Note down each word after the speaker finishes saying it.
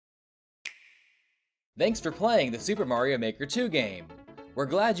Thanks for playing the Super Mario Maker 2 game. We're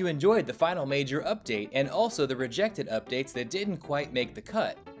glad you enjoyed the final major update and also the rejected updates that didn't quite make the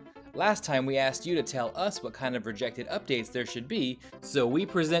cut. Last time we asked you to tell us what kind of rejected updates there should be, so we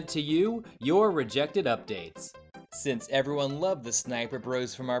present to you your rejected updates. Since everyone loved the Sniper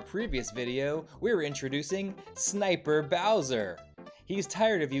Bros from our previous video, we're introducing Sniper Bowser. He's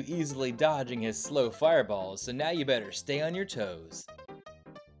tired of you easily dodging his slow fireballs, so now you better stay on your toes.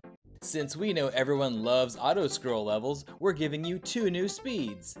 Since we know everyone loves auto-scroll levels, we're giving you two new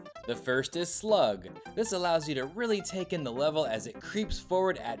speeds. The first is Slug. This allows you to really take in the level as it creeps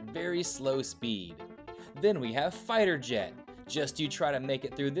forward at very slow speed. Then we have Fighter Jet. Just you try to make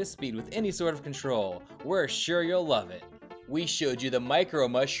it through this speed with any sort of control. We're sure you'll love it. We showed you the Micro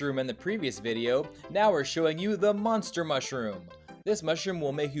Mushroom in the previous video, now we're showing you the Monster Mushroom. This mushroom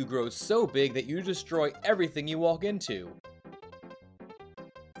will make you grow so big that you destroy everything you walk into.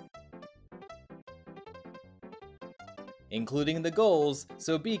 Including the goals,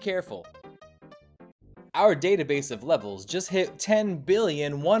 so be careful. Our database of levels just hit 10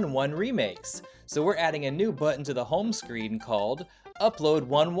 billion 1-1 remakes, so we're adding a new button to the home screen called Upload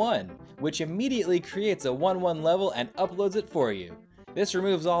 1-1, which immediately creates a 1-1 level and uploads it for you. This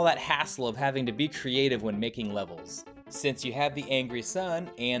removes all that hassle of having to be creative when making levels. Since you have the Angry Sun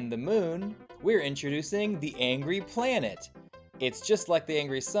and the Moon, we're introducing the Angry Planet. It's just like the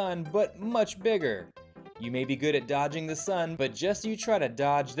Angry Sun, but much bigger. You may be good at dodging the sun, but just you try to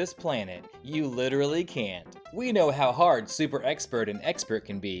dodge this planet, you literally can't. We know how hard Super Expert and Expert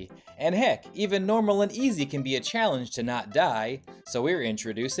can be, and heck, even normal and easy can be a challenge to not die, so we're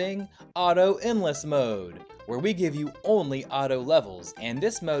introducing Auto Endless Mode, where we give you only auto levels, and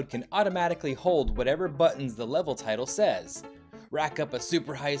this mode can automatically hold whatever buttons the level title says. Rack up a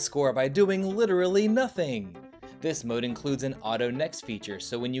super high score by doing literally nothing. This mode includes an auto next feature,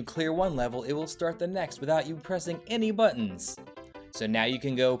 so when you clear one level, it will start the next without you pressing any buttons. So now you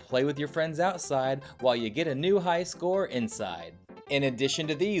can go play with your friends outside while you get a new high score inside. In addition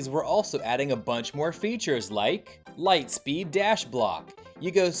to these, we're also adding a bunch more features like Light Speed Dash Block.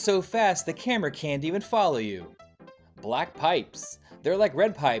 You go so fast the camera can't even follow you. Black Pipes. They're like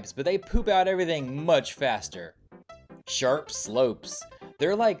red pipes, but they poop out everything much faster. Sharp Slopes.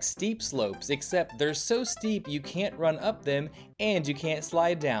 They're like steep slopes, except they're so steep you can't run up them and you can't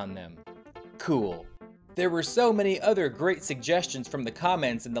slide down them. Cool. There were so many other great suggestions from the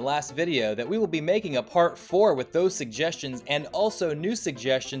comments in the last video that we will be making a part 4 with those suggestions and also new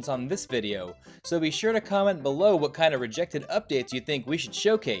suggestions on this video, so be sure to comment below what kind of rejected updates you think we should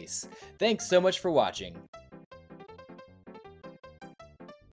showcase. Thanks so much for watching.